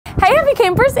Hey happy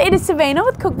campers, it is Savannah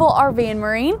with Cookeville RV and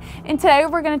Marine, and today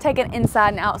we're going to take an inside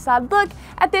and outside look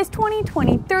at this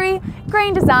 2023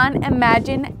 Grand Design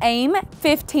Imagine AIM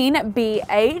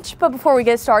 15BH. But before we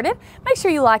get started, make sure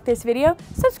you like this video,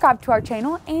 subscribe to our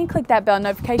channel, and click that bell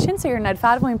notification so you're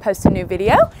notified when we post a new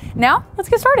video. Now, let's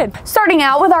get started. Starting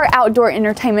out with our outdoor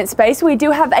entertainment space, we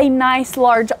do have a nice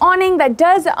large awning that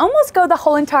does almost go the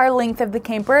whole entire length of the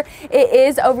camper. It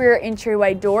is over your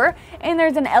entryway door, and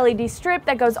there's an LED strip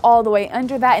that goes all the way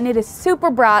under that, and it is super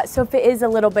bright, so if it is a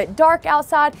little bit dark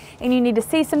outside and you need to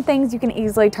see some things, you can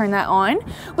easily turn that on.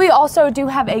 We also do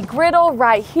have a griddle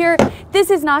right here. This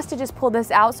is nice to just pull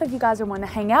this out, so if you guys are wanting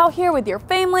to hang out here with your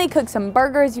family, cook some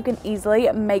burgers, you can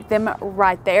easily make them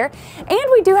right there. And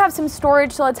we do have some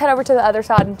storage, so let's head over to the other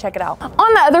side and check it out.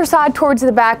 On the other side towards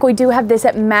the back, we do have this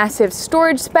massive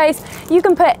storage space. You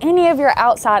can put any of your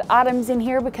outside items in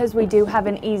here because we do have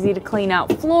an easy to clean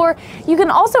out floor. You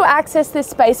can also access this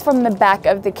space from the back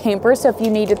of the camper, so if you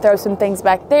need to throw some things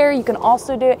back there, you can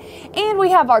also do it. And we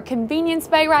have our convenience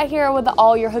bay right here with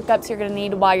all your hookups you're going to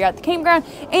need while you're at the campground,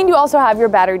 and you also have your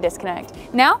battery disconnect.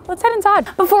 Now let's head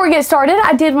inside. Before we get started,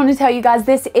 I did want to tell you guys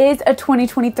this is a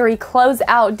 2023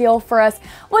 closeout deal for us.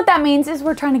 What that means is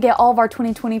we're trying to get all of our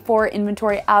 2024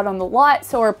 inventory out on the lot,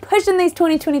 so we're pushing these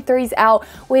 2023s out.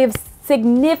 We have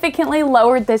significantly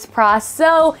lowered this price,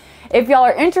 so if y'all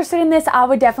are interested in this, I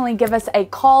would definitely give us a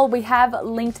call. We have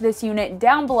linked this unit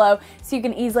down below, so you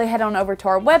can easily head on over to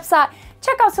our website,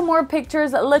 check out some more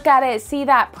pictures, look at it, see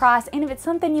that price, and if it's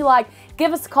something you like,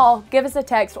 give us a call, give us a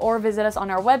text, or visit us on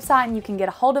our website and you can get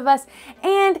a hold of us.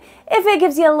 And if it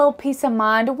gives you a little peace of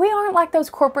mind, we aren't like those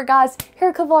corporate guys. Here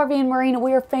at Cookeville RV and Marine,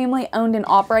 we are family owned and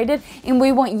operated, and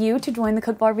we want you to join the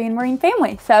Cookeville RV and Marine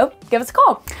family. So give us a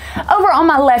call. Over on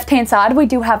my left-hand side, we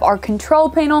do have our control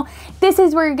panel. This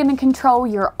is where you're going to control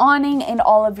your awning and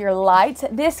all of your lights.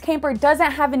 This camper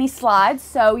doesn't have any slides,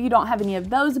 so you don't have any of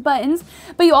those buttons,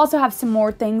 but you also have some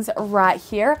more things right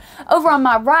here. Over on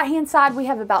my right-hand side, we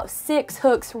have about 6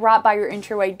 hooks right by your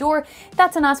entryway door.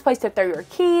 That's a nice place to throw your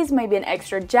keys, maybe an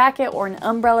extra jacket or an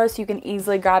umbrella, so you can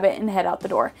easily grab it and head out the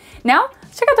door. Now,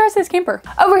 let's check out the rest of this camper.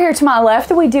 Over here to my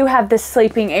left, we do have this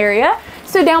sleeping area.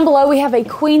 So down below, we have a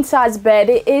queen size bed.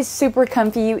 It is super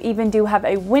comfy. You even do have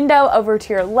a window over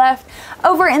to your left.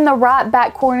 Over in the right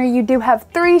back corner, you do have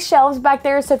 3 shelves back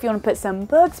there. So if you want to put some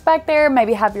books back there,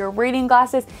 maybe have your reading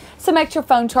glasses, some extra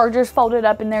phone chargers folded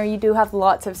up in there, you do have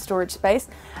lots of storage space.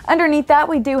 Underneath that,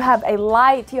 we do have a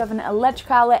light, you have an electric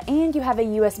outlet, and you have a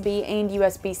USB and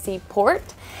USB-C port.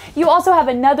 You also have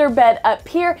another bed up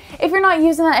here. If you're not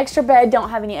using that extra bed, don't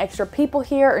have any extra people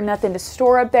here or nothing to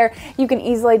store up there, you can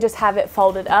easily just have it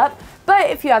folded up. But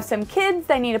if you have some kids,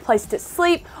 they need a place to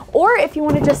sleep, or if you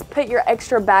want to just put your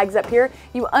extra bags up here,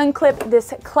 you unclip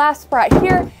this clasp right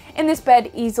here, and this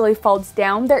bed easily folds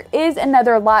down. There is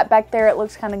another light back there. It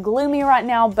looks kind of gloomy right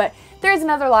now, but there is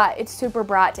another light. It's super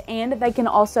bright, and they can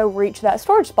also reach that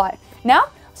storage spot. Now,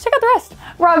 let's check out the rest.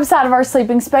 Right beside of our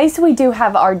sleeping space, we do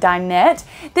have our dinette.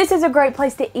 This is a great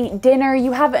place to eat dinner.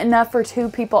 You have enough for 2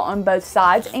 people on both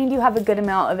sides, and you have a good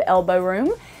amount of elbow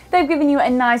room. They've given you a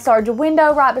nice large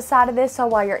window right beside of this, so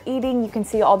while you're eating, you can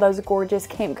see all those gorgeous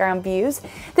campground views.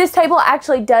 This table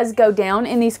actually does go down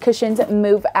and these cushions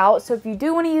move out, so if you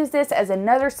do want to use this as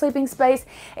another sleeping space,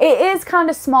 it is kind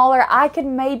of smaller. I could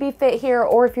maybe fit here,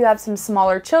 or if you have some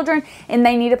smaller children and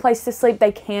they need a place to sleep,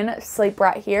 they can sleep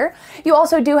right here. You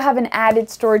also do have an added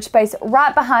storage space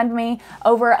right behind me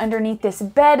over underneath this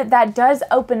bed that does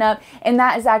open up, and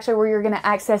that is actually where you're going to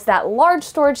access that large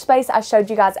storage space I showed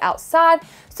you guys outside.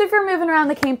 So if you're moving around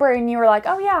the camper and you were like,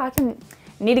 oh yeah,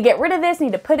 need to get rid of this,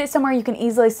 need to put it somewhere, you can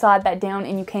easily slide that down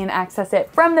and you can access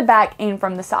it from the back and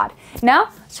from the side. Now,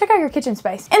 let's check out your kitchen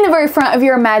space. In the very front of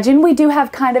your Imagine, we do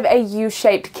have kind of a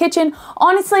U-shaped kitchen.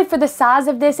 Honestly, for the size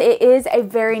of this, it is a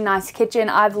very nice kitchen.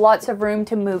 I have lots of room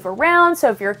to move around,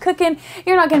 so if you're cooking,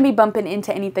 you're not going to be bumping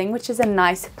into anything, which is a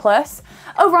nice plus.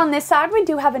 Over on this side, we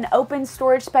do have an open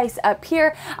storage space up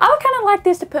here. I would kind of like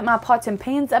this to put my pots and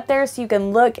pans up there so you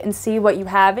can look and see what you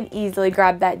have and easily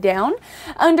grab that down.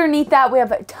 Underneath that, we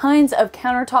have tons of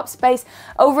countertop space.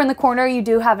 Over in the corner, you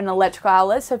do have an electrical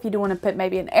outlet, so if you do want to put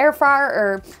maybe an air fryer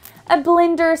or a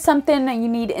blender, something that you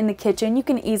need in the kitchen, you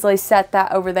can easily set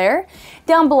that over there.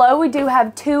 Down below, we do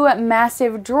have 2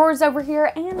 massive drawers over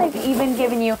here, and they've even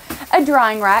given you a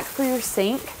drying rack for your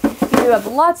sink. You have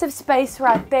lots of space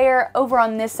right there. Over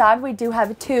on this side, we do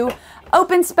have 2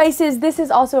 Open spaces, this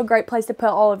is also a great place to put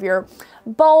all of your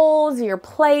bowls, your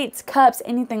plates, cups,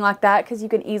 anything like that, because you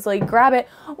can easily grab it,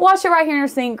 wash it right here in your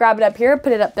sink, grab it up here,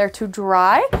 put it up there to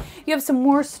dry. You have some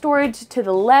more storage to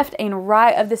the left and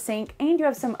right of the sink, and you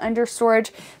have some under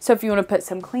storage, so if you want to put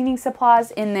some cleaning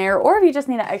supplies in there, or if you just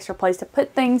need an extra place to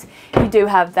put things, you do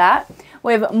have that.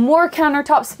 We have more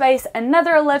countertop space,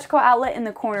 another electrical outlet in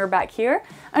the corner back here,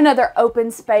 another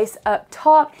open space up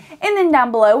top, and then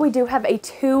down below we do have a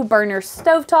 2-burner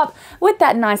stovetop with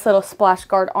that nice little splash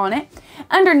guard on it.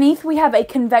 Underneath we have a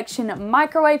convection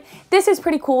microwave. This is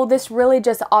pretty cool. This really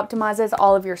just optimizes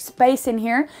all of your space in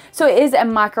here. So it is a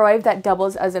microwave that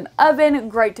doubles as an oven,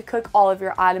 great to cook all of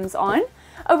your items on.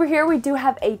 Over here we do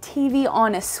have a TV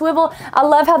on a swivel. I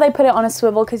love how they put it on a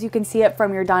swivel because you can see it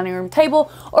from your dining room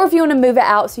table, or if you want to move it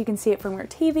out so you can see it from your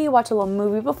TV, watch a little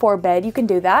movie before bed, you can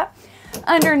do that.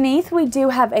 Underneath we do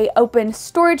have a open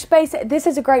storage space. This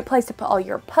is a great place to put all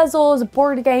your puzzles,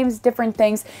 board games, different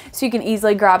things, so you can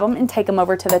easily grab them and take them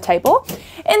over to the table.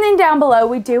 And then down below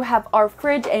we do have our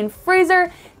fridge and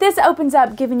freezer. This opens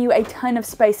up, giving you a ton of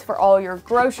space for all your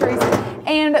groceries,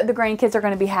 and the grandkids are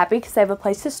going to be happy because they have a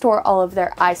place to store all of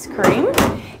their ice cream.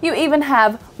 You even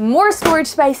have more storage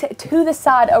space to the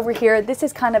side over here. This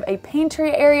is kind of a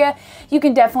pantry area. You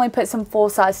can definitely put some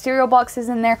full-size cereal boxes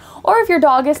in there, or if your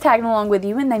dog is tagging along with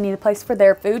you and they need a place for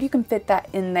their food, you can fit that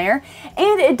in there.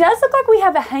 And it does look like we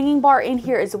have a hanging bar in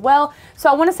here as well. So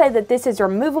I want to say that this is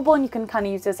removable and you can kind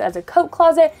of use this as a coat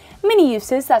closet. Many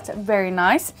uses, that's very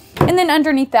nice. And then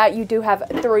underneath that you do have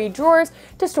 3 drawers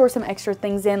to store some extra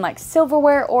things in, like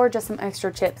silverware or just some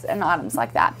extra chips and items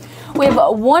like that. We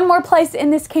have one more place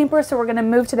in this camper, so we're going to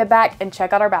move to the back and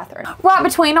check out our bathroom. Right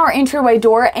between our entryway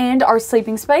door and our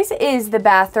sleeping space is the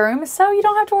bathroom, so you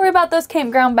don't have to worry about those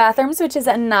campground bathrooms, which is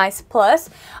a nice plus.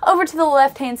 Over to the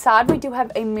left hand side we do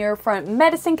have a mirror front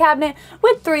medicine cabinet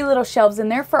with 3 little shelves in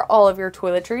there for all of your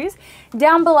toiletries.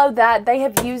 Down below that they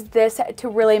have used this to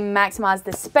really maximize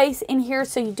the space in here,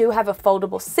 so you do have a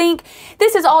foldable sink.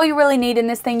 This is all you really need in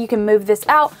this thing. You can move this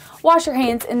out, wash your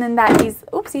hands, and then that is,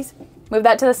 oopsies, move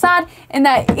that to the side, and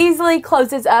that easily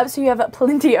closes up, so you have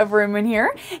plenty of room in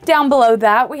here. Down below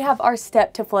that we have our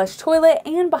step to flush toilet,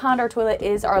 and behind our toilet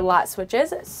is our light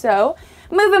switches. So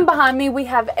moving behind me we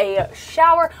have a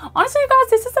shower. Honestly you guys,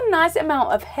 this is a nice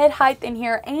amount of head height in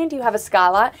here, and you have a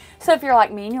skylight, so if you're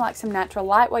like me and you like some natural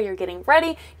light while you're getting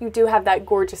ready, you do have that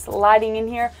gorgeous lighting in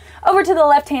here. Over to the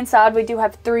left hand side we do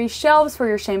have 3 shelves for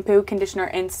your shampoo, conditioner,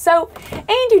 and soap,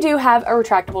 and you do have a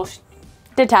retractable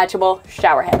detachable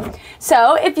shower head.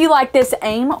 So if you like this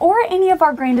AIM or any of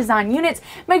our Grand Design units,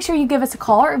 make sure you give us a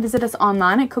call or visit us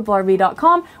online at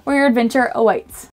cookeville.com, where your adventure awaits.